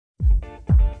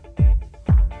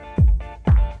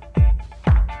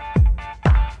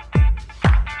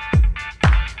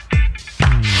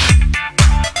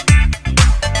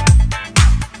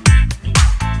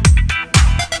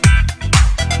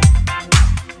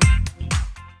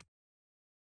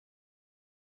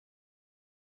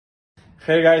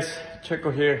Hey guys,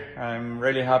 Checo here. I'm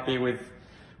really happy with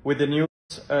the news.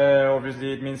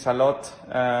 Obviously, it means a lot.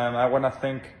 I want to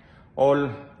thank all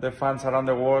the fans around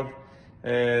the world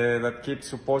that keep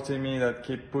supporting me, that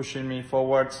keep pushing me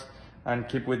forwards, and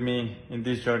keep with me in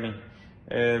this journey.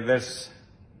 There's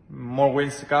more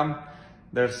wins to come.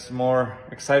 There's more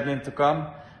excitement to come.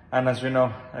 And as you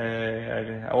know,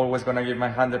 I always gonna give my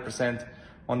 100%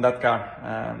 on that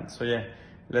car. So yeah,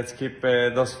 let's keep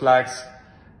those flags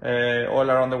all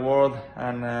around the world,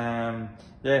 and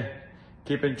yeah,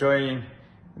 keep enjoying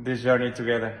this journey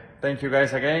together. Thank you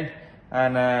guys again,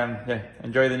 and yeah,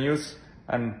 enjoy the news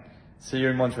and see you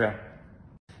in Montreal.